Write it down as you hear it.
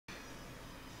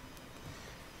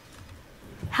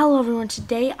Hello everyone,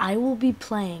 today I will be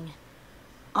playing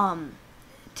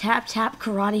Tap Tap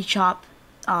Karate Chop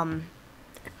Kung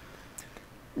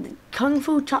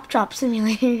Fu Chop Chop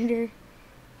Simulator.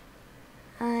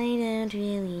 I don't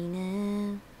really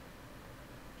know.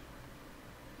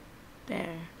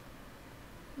 There.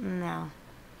 No.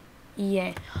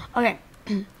 Yeah. Okay.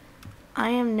 I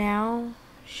am now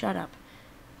shut up.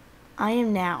 I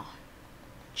am now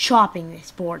chopping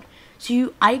this board.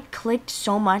 So I clicked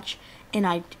so much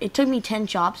and it took me 10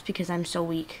 chops because I'm so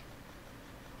weak.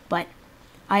 But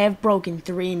I have broken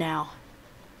 3 now.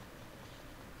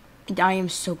 And I am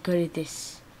so good at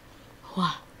this.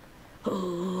 Wah.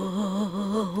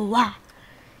 Oh, wah.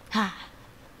 Ha.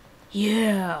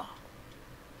 Yeah.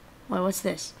 Wait, what's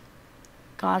this?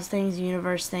 God's things,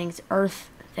 universe things, earth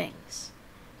things.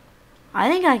 I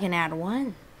think I can add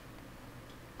 1.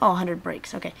 Oh, 100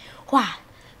 breaks. Okay. Wah.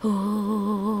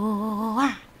 Oh,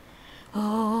 wah.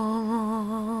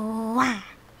 Oh, wah.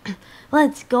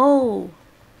 Let's go.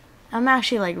 I'm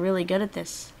actually like really good at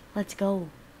this. Let's go.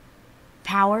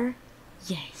 Power?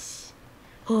 Yes.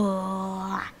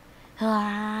 Okay,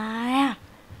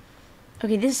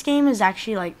 this game is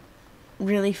actually like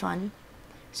really fun.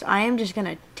 So I am just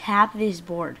gonna tap this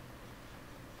board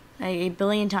like 1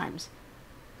 billion times.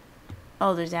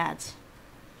 Oh, there's ads.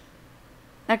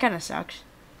 That kind of sucks.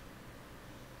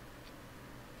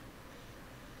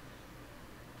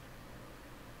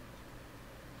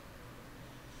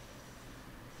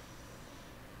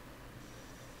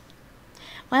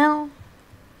 Well,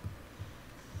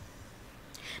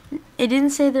 it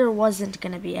didn't say there wasn't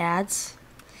going to be ads,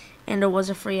 and it was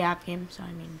a free app game, so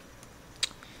I mean,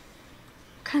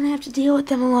 kind of have to deal with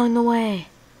them along the way.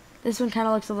 This one kind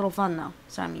of looks a little fun, though,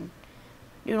 so I mean,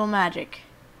 noodle magic.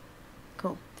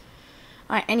 Cool.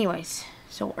 Alright, anyways,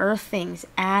 so earth things,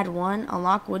 add 1,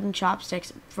 unlock wooden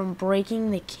chopsticks from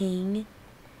breaking the king.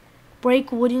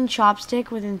 Break wooden chopstick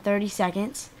within 30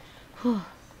 seconds. Whew.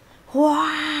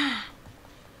 Wah!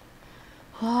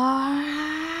 Wow,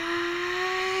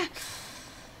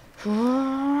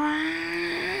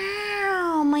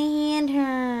 my hand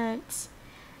hurts.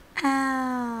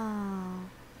 Ow.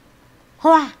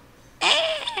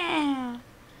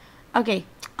 Okay,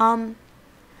 I'm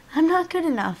not good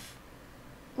enough.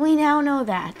 We now know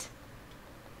that.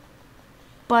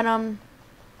 But, owie.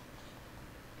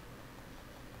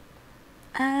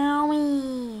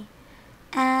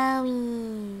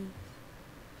 Owie.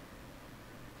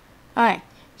 Alright,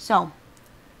 so,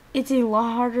 it's a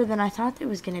lot harder than I thought it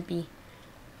was gonna be.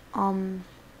 My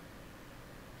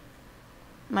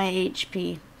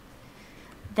HP.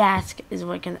 That is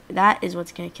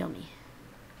what's gonna kill me.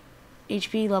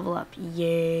 HP level up.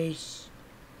 Yes.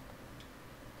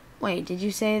 Wait, did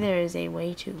you say there is a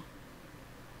way to?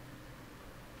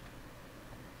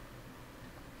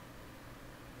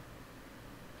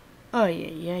 Oh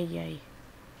yeah.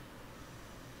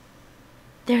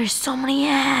 There's so many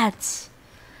ads.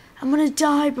 I'm gonna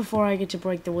die before I get to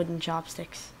break the wooden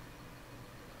chopsticks.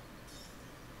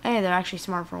 Hey, they're actually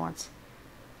smart for once.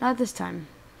 Not this time.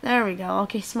 There we go.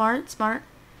 Okay, smart. Smart,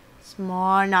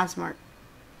 not smart.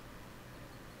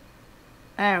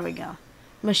 There we go.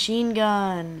 Machine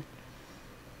gun.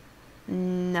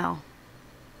 No.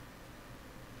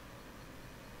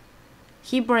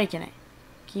 Keep breaking it.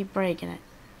 Keep breaking it.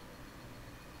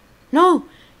 No!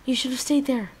 You should have stayed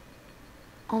there.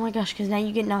 Oh my gosh, because now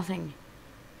you get nothing.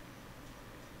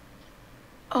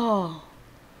 Oh.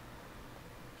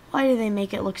 Why do they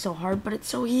make it look so hard, but it's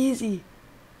so easy?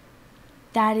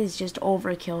 That is just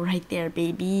overkill right there,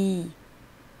 baby.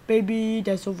 Baby,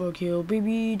 that's overkill.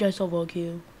 Baby, that's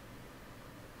overkill.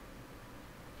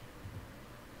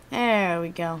 There we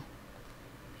go.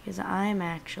 Because I'm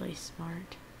actually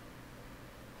smart.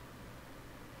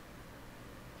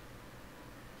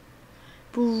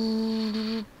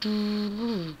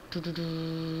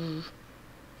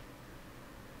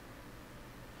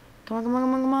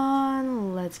 Come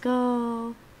on. Let's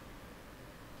go.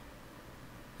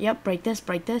 Yep, break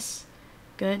this.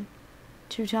 Good.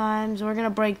 2 times. We're gonna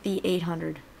break the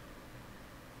 800.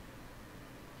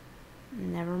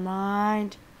 Never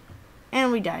mind.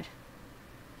 And we died.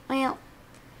 Well,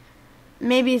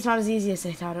 maybe it's not as easy as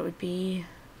I thought it would be.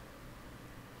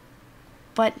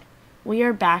 But we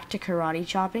are back to karate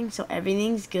chopping, so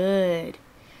everything's good.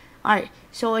 Alright,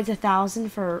 so it's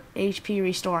 1,000 for HP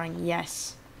restoring.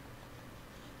 Yes.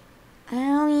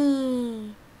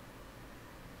 Owie.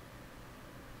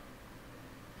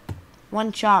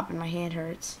 1 chop and my hand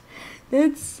hurts.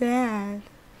 That's sad.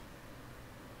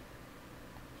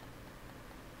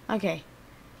 Okay.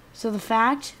 So the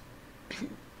fact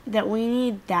that we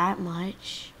need that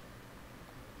much.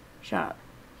 Shut up.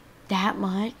 That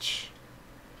much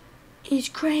is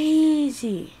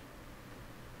crazy.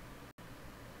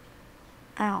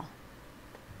 Ow.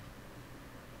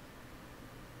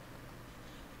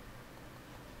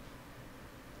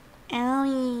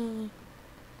 Owie.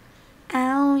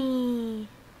 Owie.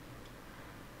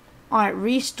 Alright,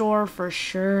 restore for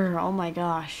sure. Oh my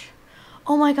gosh.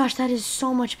 Oh my gosh, that is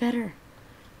so much better.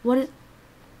 What is...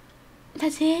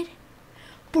 That's it?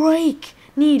 Break!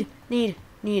 Need.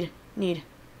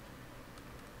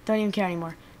 Don't even care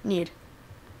anymore. Need.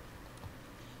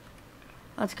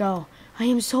 Let's go. I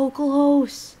am so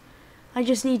close. I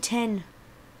just need 10.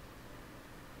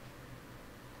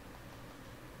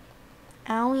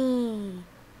 Owie.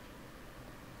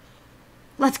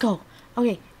 Let's go.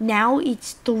 Okay, now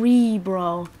it's 3,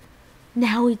 bro.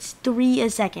 Now it's 3 a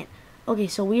second. Okay,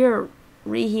 so we are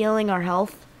re-healing our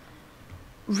health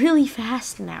really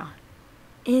fast now.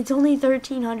 And it's only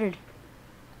 1,300.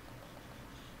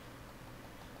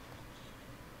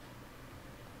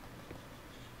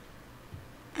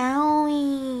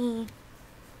 Owie.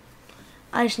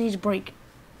 I just need to break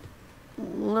a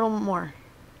little more.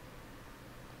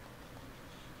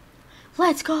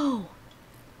 Let's go.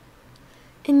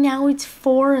 And now it's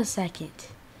 4 a second.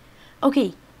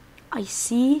 Okay, I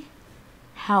see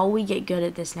how we get good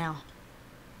at this now.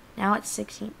 Now it's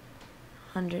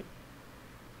 1,600.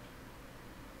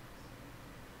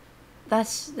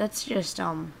 That's just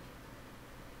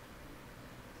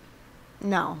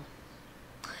no.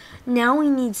 Now we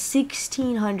need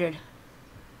 1,600.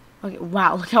 Okay,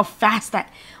 wow, look how fast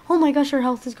that... Oh my gosh, our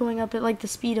health is going up at like the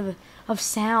speed of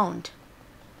sound.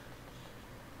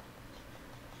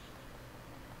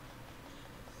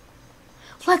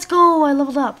 Let's go, I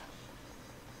leveled up.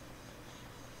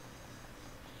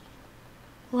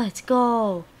 Let's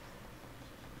go.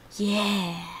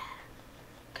 Yeah.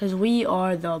 Because we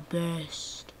are the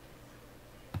best.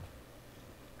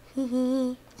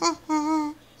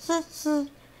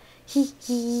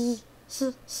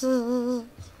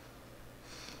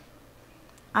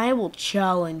 I will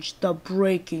challenge the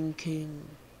Breaking King.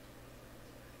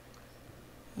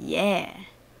 Yeah.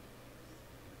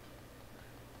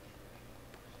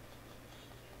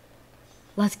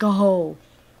 Let's go.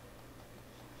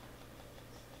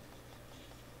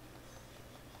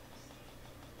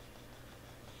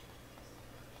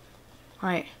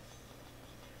 Alright.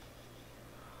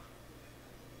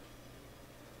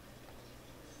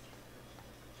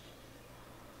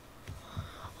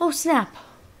 Oh snap.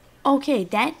 Okay,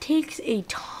 that takes a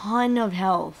ton of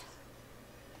health.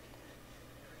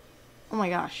 Oh my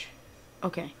gosh.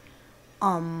 Okay.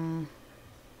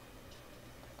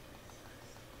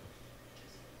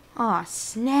 Aw,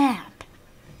 snap.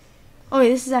 Okay,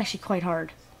 this is actually quite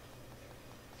hard.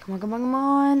 Come on, come on, come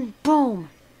on. Boom.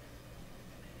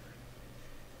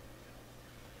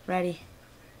 Ready.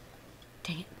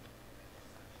 Dang it.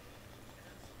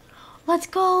 Let's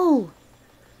go.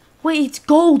 Wait, it's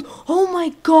gold. Oh my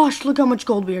gosh, look how much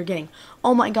gold we are getting.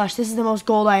 Oh my gosh, this is the most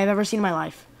gold I have ever seen in my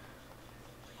life.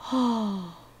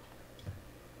 Oh.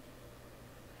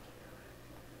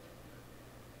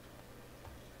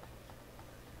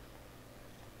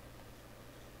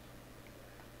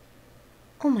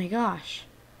 Oh my gosh.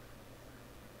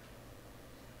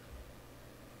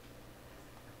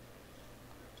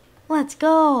 Let's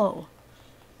go.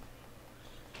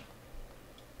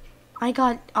 I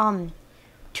got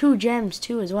 2 gems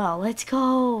too as well. Let's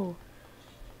go.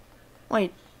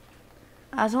 Wait.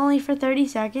 That's only for 30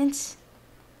 seconds?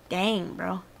 Dang,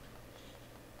 bro.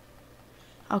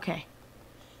 Okay.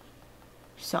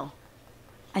 So,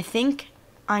 I think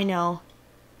I know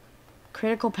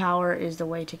critical power is the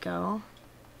way to go.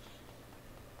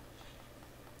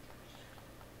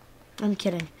 I'm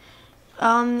kidding.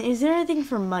 Is there anything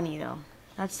for money though?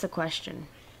 That's the question.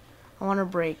 I want to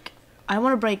break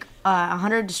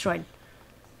 100 destroyed.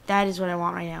 That is what I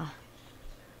want right now.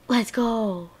 Let's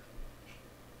go.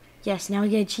 Yes, now we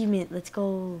get achievement. Let's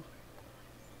go.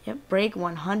 Yep, break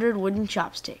 100 wooden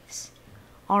chopsticks.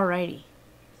 Alrighty.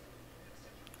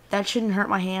 That shouldn't hurt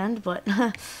my hand, but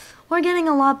we're getting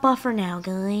a lot buffer now,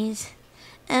 guys.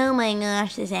 Oh my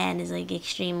gosh, this hand is like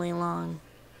extremely long.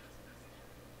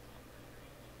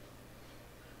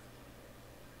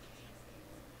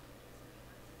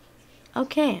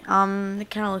 Okay, it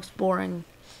kind of looks boring.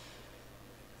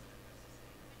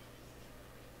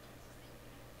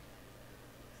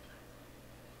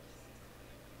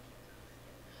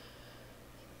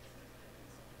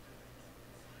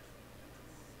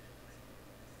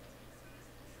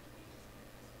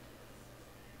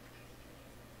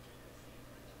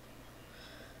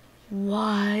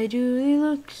 Why do they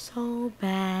look so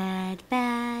bad,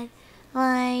 bad?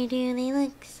 Why do they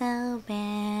look so so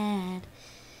bad.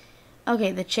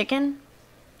 Okay, the chicken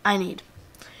I need.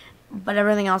 But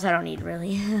everything else I don't need,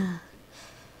 really.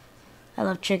 I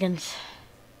love chickens.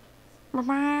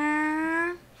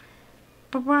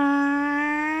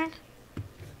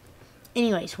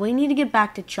 Anyways, we need to get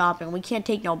back to chopping. We can't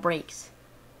take no breaks.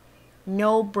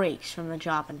 No breaks from the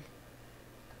chopping.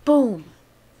 Boom.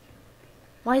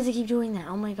 Why does it keep doing that?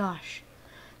 Oh my gosh.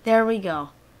 There we go.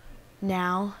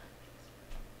 Now,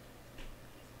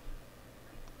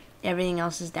 everything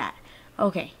else is that.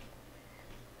 Okay.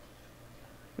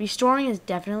 Restoring is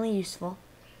definitely useful.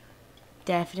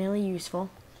 Definitely useful.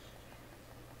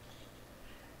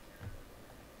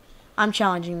 I'm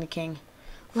challenging the king.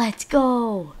 Let's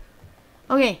go.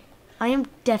 Okay. I am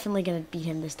definitely going to beat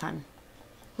him this time.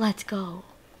 Let's go.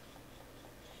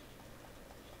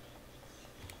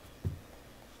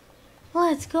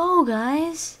 Let's go,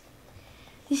 guys.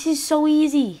 This is so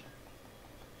easy.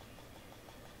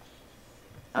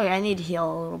 Okay, I need to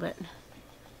heal a little bit.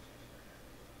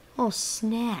 Oh,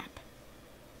 snap.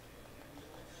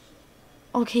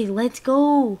 Okay, let's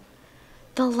go.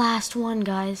 The last one,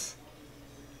 guys.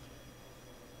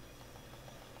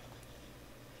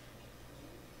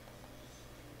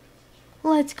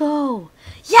 Let's go.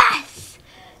 Yes!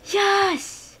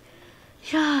 Yes!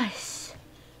 Yes!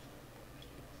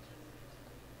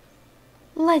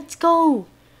 Let's go.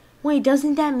 Wait,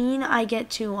 doesn't that mean I get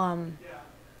to,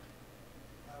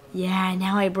 Yeah,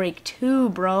 now I break 2,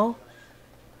 bro.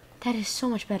 That is so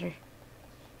much better.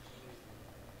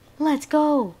 Let's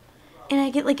go. And I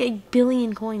get like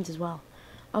 1,000,000,000 coins as well.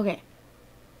 Okay.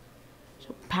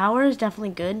 So power is definitely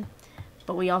good,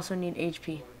 but we also need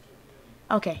HP.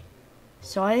 Okay.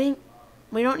 So I think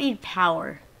we don't need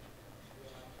power.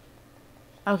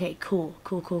 Okay, cool.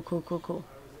 Cool, cool, cool, cool, cool.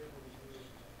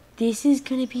 This is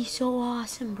gonna be so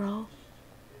awesome, bro.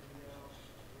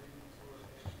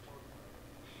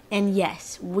 And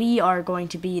yes, we are going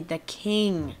to be the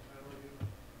king.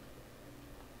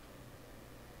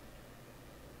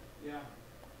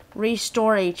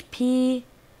 Restore HP.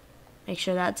 Make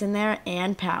sure that's in there.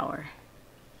 And power.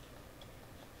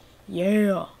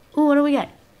 Yeah. Ooh, what do we got?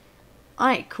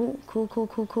 Alright, cool. Cool, cool,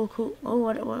 cool, cool, cool. Oh,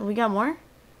 what we got more?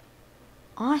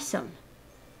 Awesome.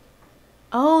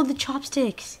 Oh, the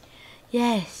chopsticks.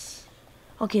 Yes.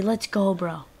 Okay, let's go,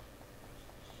 bro.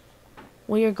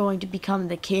 We are going to become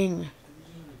the king.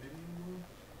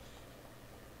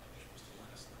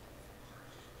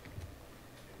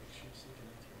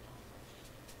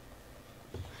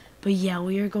 But yeah,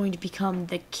 we are going to become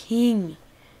the king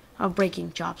of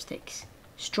breaking chopsticks.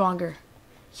 Stronger.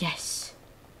 Yes.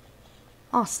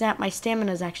 Oh, snap. My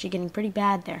stamina is actually getting pretty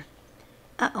bad there.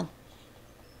 Uh-oh.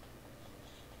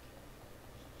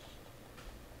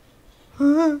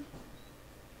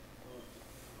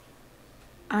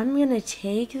 I'm gonna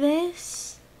take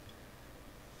this.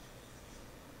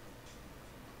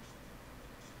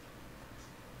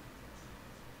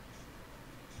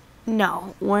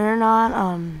 No, we're not,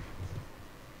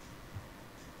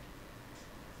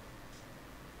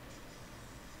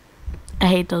 I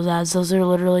hate those ads. Those are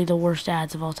literally the worst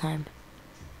ads of all time.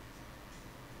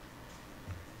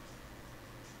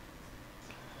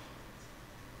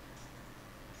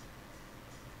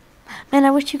 Man,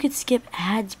 I wish you could skip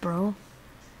ads, bro.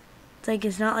 It's like,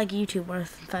 it's not like YouTube where in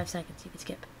 5 seconds you can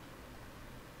skip.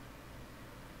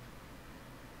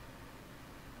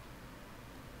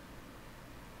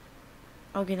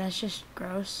 Okay, that's just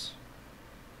gross.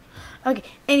 Okay,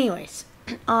 anyways.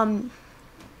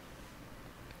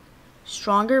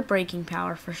 Stronger breaking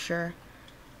power for sure.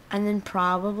 And then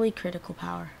probably critical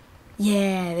power.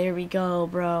 Yeah, there we go,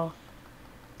 bro.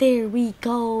 There we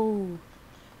go.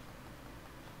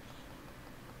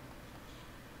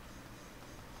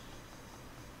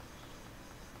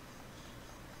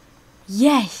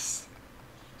 Yes!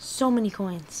 So many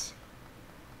coins.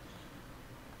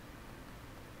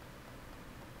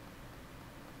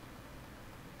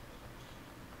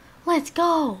 Let's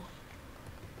go!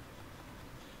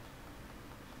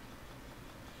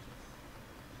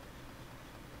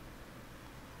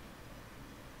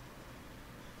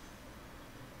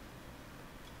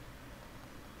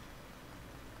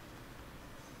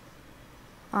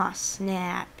 Aw,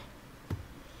 snap.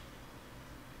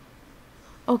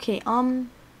 Okay, I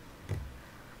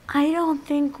don't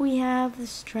think we have the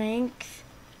strength.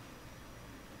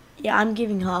 Yeah, I'm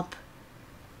giving up.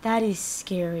 That is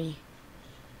scary.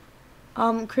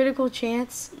 Critical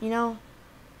chance, you know.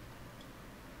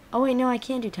 Oh wait, no, I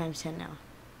can't do times 10 now.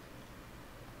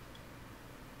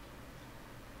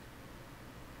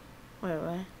 Wait,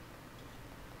 what?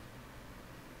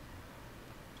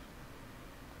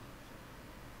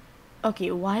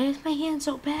 Okay, why is my hand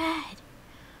so bad?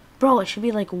 Bro, it should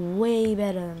be like way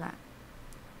better than that.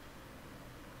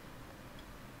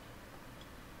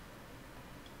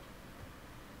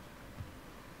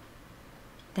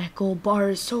 That gold bar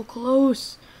is so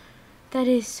close. That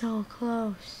is so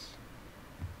close.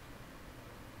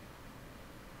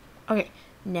 Okay,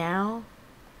 now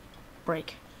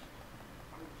break.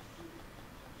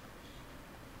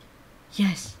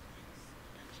 Yes.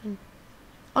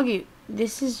 Okay,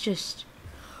 this is just...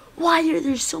 Why are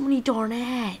there so many darn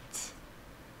ads?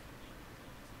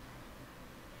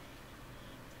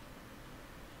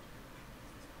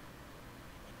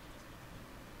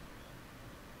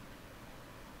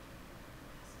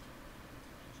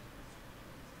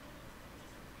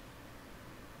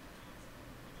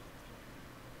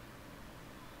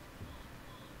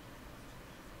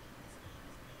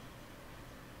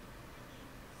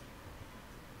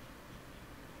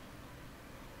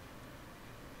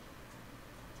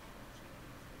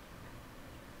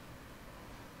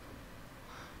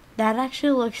 That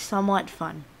actually looks somewhat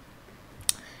fun.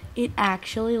 It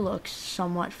actually looks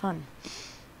somewhat fun.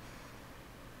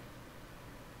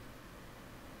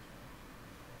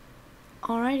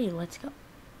 Alrighty, let's go.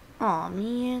 Aw,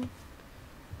 man.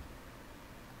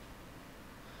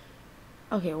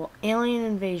 Okay, well, alien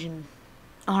invasion.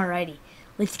 Alrighty,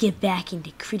 let's get back into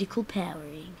critical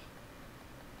powering.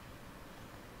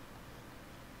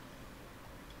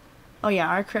 Oh yeah,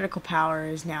 our critical power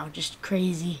is now just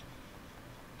crazy.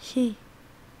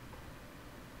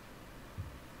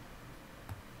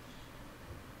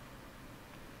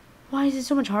 Why is it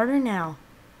so much harder now?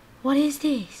 What is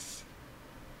this?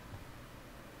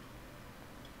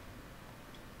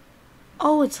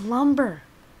 Oh, it's lumber.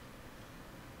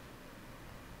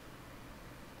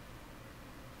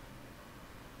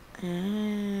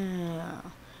 Oh.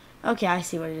 Okay, I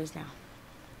see what it is now.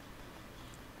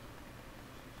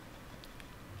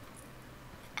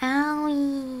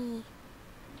 Owie.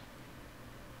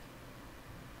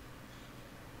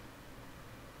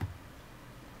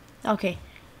 Okay.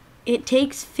 It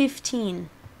takes 15.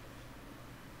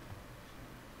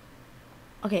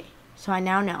 Okay, so I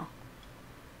now know.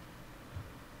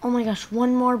 Oh my gosh,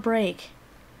 one more break.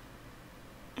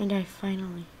 And I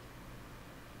finally...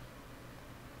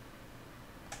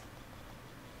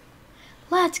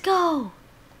 Let's go!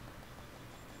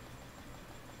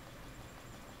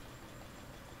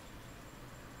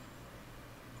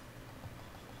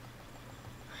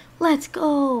 Let's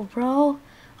go, bro.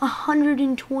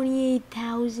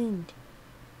 128,000.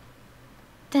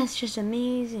 That's just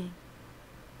amazing.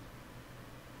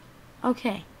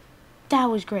 Okay, that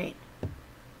was great.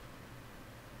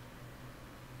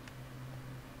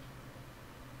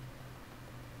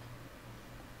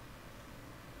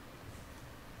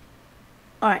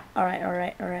 Alright.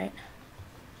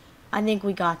 I think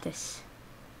we got this.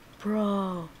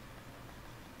 Bro.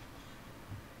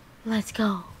 Let's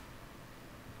go.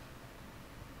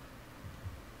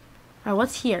 Alright,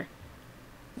 what's here?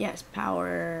 Yes,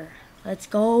 power. Let's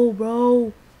go,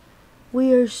 bro.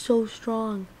 We are so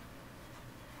strong.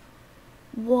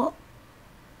 What?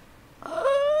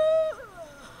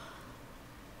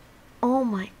 Oh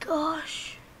my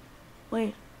gosh.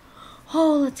 Wait.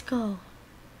 Oh, let's go.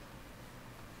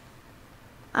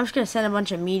 I'm just gonna send a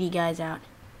bunch of meaty guys out.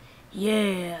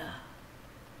 Yeah.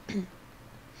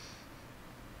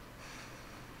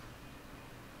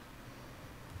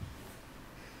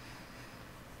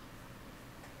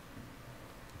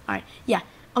 Alright, yeah.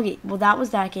 Okay, well that was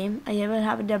that game. I ever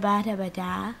have a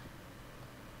da.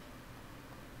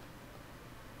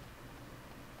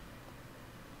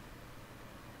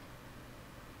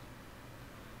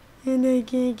 And I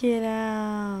can't get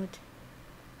out.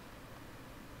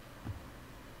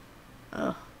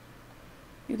 Oh.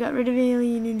 You got rid of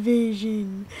alien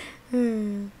invasion.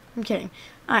 I'm kidding.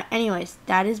 Alright, anyways,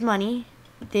 that is money.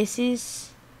 This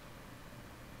is...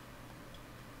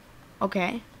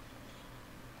 Okay.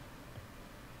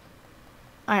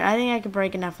 Alright, I think I could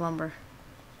break enough lumber.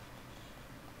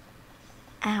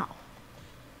 Ow.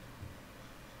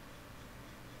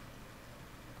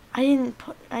 I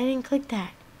didn't click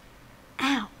that.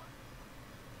 Ow.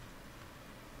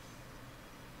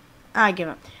 I give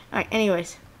up. Alright,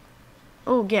 anyways.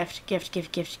 Oh, gift.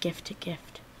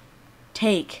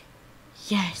 Take.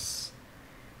 Yes.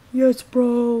 Yes,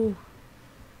 bro.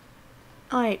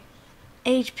 Alright.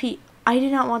 HP. I do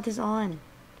not want this on.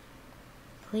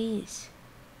 Please.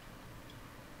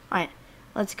 Alright.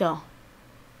 Let's go.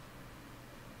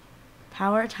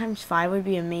 Power times 5 would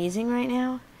be amazing right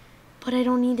now. But I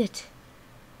don't need it.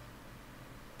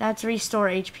 That's restore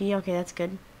HP. Okay, that's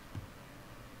good.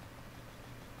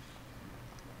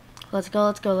 Let's go,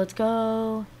 let's go, let's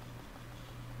go.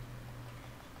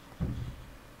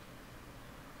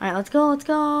 Alright, let's go, let's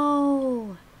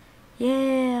go.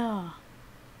 Yeah.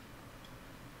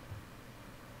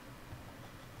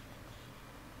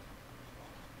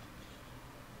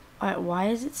 Alright, why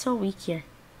is it so weak here?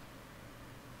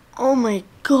 Oh my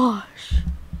gosh.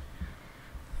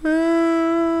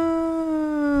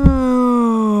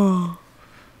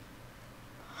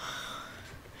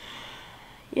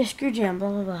 Yeah, screw jam, blah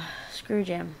blah blah. Screw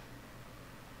jam.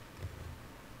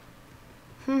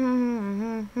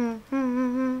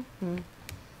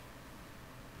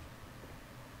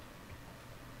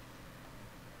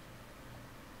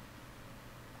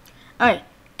 Alright,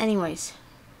 anyways.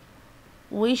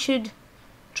 We should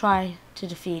try to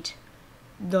defeat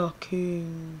the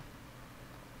king.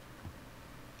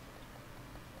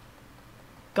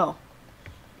 Go.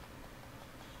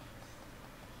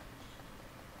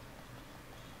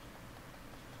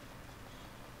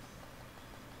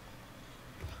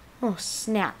 Oh,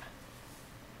 snap.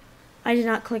 I did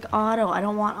not click auto. I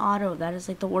don't want auto. That is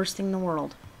like the worst thing in the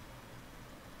world.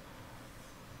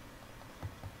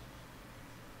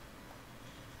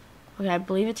 Okay, I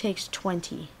believe it takes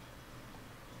 20.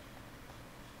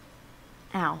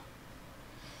 Ow.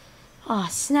 Oh,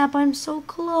 snap. I'm so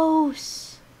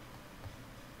close.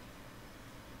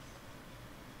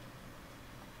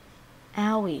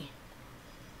 Owie.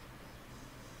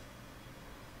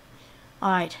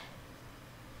 Alright.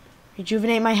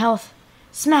 Rejuvenate my health.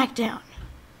 Smackdown.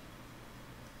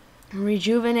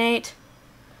 Rejuvenate.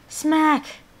 Smack.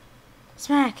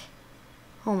 Smack.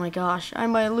 Oh my gosh. I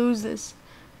might lose this.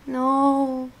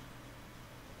 No.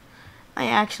 I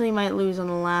actually might lose on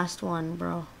the last one,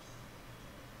 bro.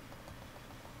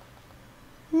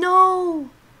 No.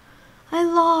 I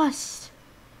lost.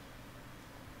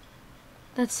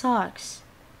 That sucks.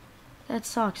 That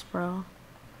sucks, bro.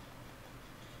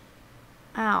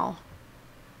 Ow.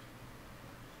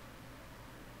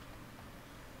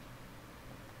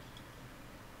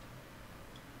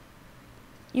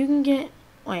 You can get...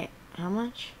 Wait, how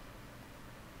much?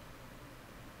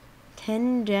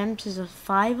 10 gems is a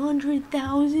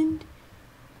 500,000?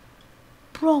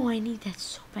 Bro, I need that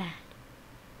so bad.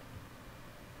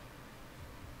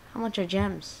 How much are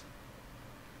gems?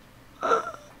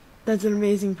 That's an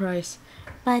amazing price.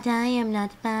 But I am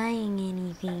not buying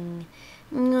anything.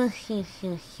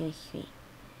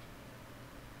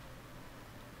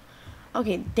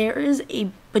 Okay, there is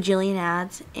a bajillion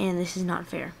ads, and this is not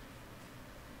fair.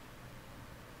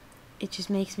 It just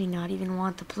makes me not even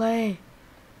want to play.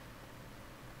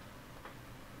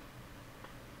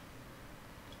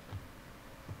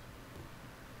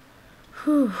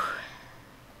 Whew.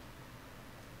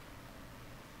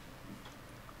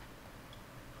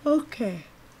 Okay.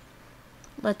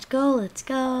 Let's go, let's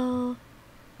go.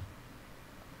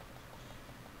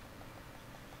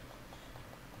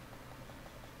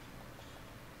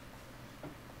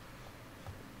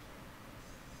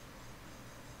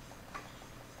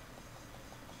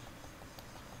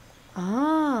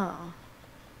 Oh.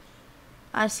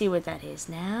 I see what that is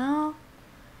now.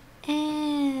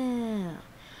 Ew.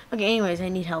 Okay, anyways, I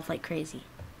need health like crazy.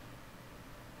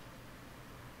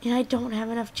 And I don't have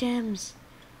enough gems.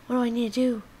 What do I need to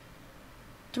do?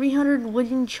 300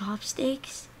 wooden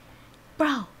chopsticks?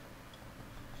 Bro.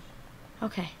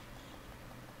 Okay.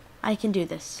 I can do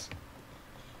this.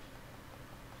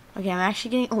 Okay, I'm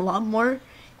actually getting a lot more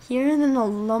here than the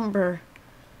lumber.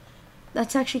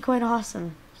 That's actually quite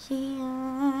awesome.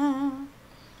 Yeah.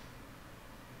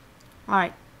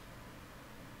 Alright.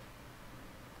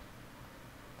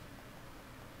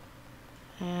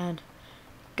 And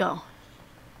go.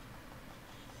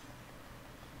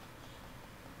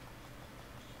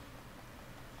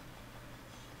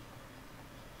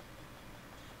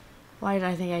 Why did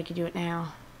I think I could do it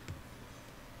now?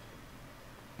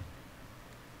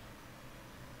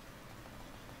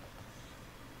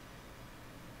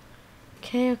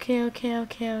 Okay.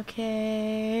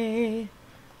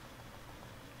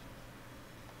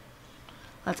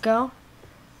 Let's go.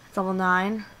 It's level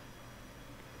 9.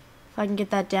 If I can get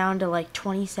that down to like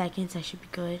 20 seconds, I should be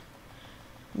good.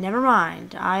 Never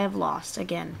mind. I have lost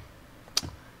again.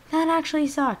 That actually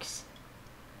sucks.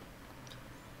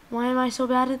 Why am I so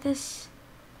bad at this?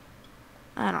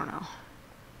 I don't know.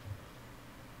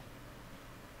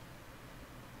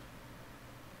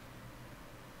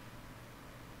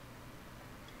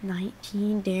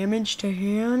 $19 damage to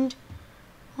hand?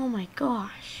 Oh my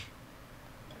gosh.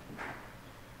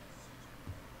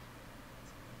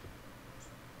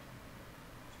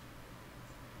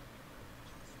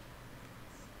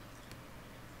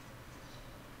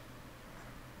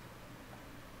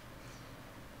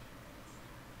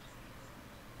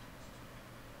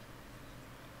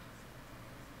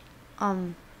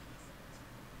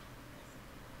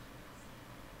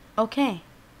 Okay.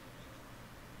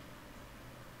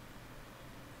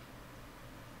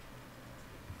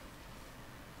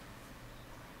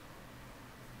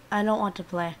 I don't want to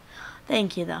play.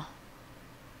 Thank you, though.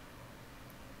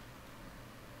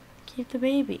 Keep the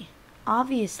baby.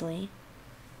 Obviously.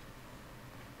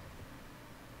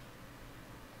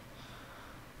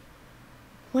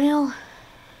 Well,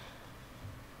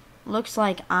 looks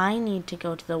like I need to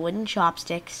go to the wooden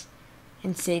chopsticks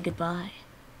and say goodbye.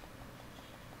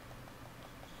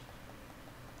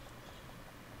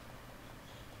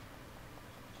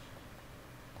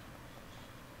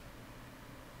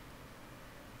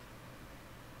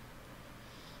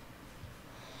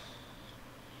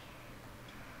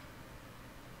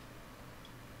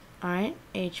 Alright,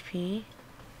 HP.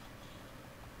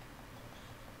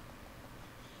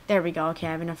 There we go. Okay,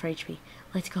 I have enough for HP.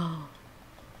 Let's go.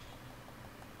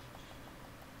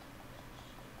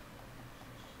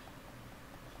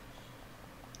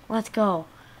 Let's go.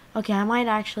 Okay, I might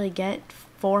actually get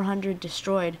 400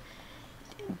 destroyed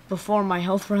before my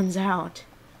health runs out.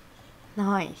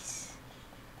 Nice.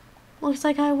 Looks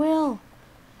like I will.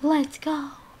 Let's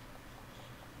go.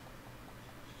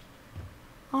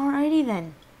 Alrighty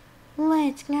then.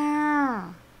 Let's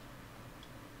go.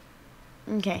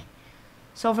 Okay.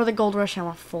 So for the gold rush, I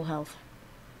want full health.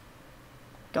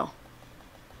 Go.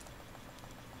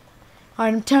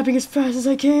 I'm tapping as fast as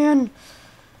I can.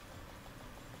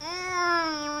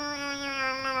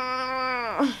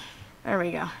 There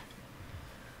we go.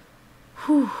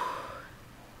 Whew.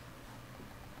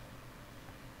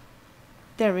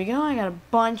 There we go. I got a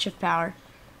bunch of power.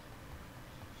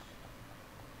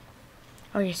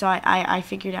 Okay, so I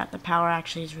figured out the power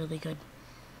actually is really good.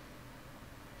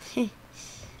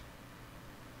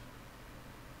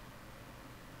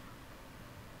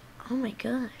 Oh my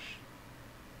gosh.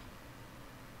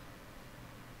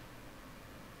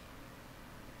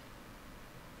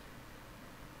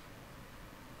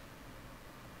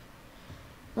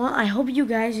 Well, I hope you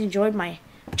guys enjoyed my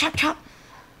chop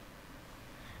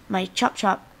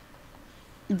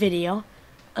video.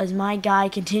 As my guy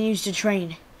continues to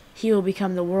train, he will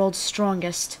become the world's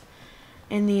strongest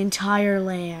in the entire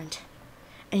land.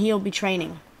 And he'll be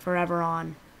training forever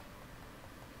on.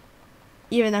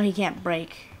 Even though he can't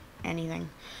break anything.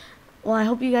 Well, I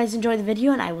hope you guys enjoyed the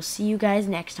video, and I will see you guys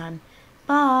next time.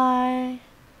 Bye!